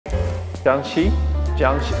Jiangxi.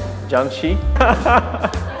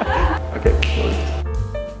 Okay.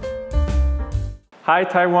 Hi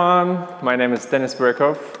Taiwan, my name is Denis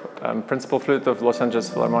Bouriakov. I'm principal flute of Los Angeles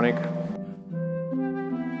Philharmonic.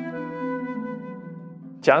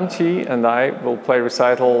 Jiangxi and I will play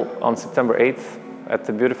recital on September 8th at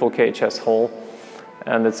the beautiful KHS Hall.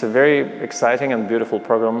 And it's a very exciting and beautiful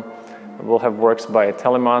program. We'll have works by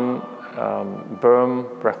Telemann,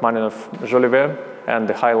 Böhm, Rachmaninoff, Jolivet, and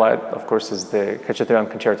the highlight, of course, is the Khachaturian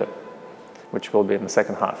Concerto, which will be in the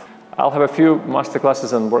second half. I'll have a few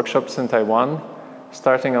masterclasses and workshops in Taiwan,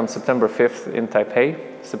 starting on September 5th in Taipei,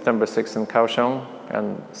 September 6th in Kaohsiung,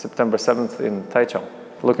 and September 7th in Taichung.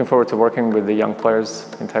 Looking forward to working with the young players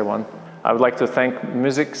in Taiwan. I would like to thank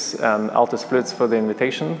Musics and Altus Flutes for the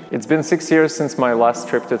invitation. It's been 6 years since my last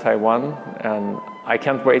trip to Taiwan, and I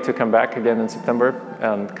can't wait to come back again in September,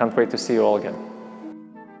 and can't wait to see you all again.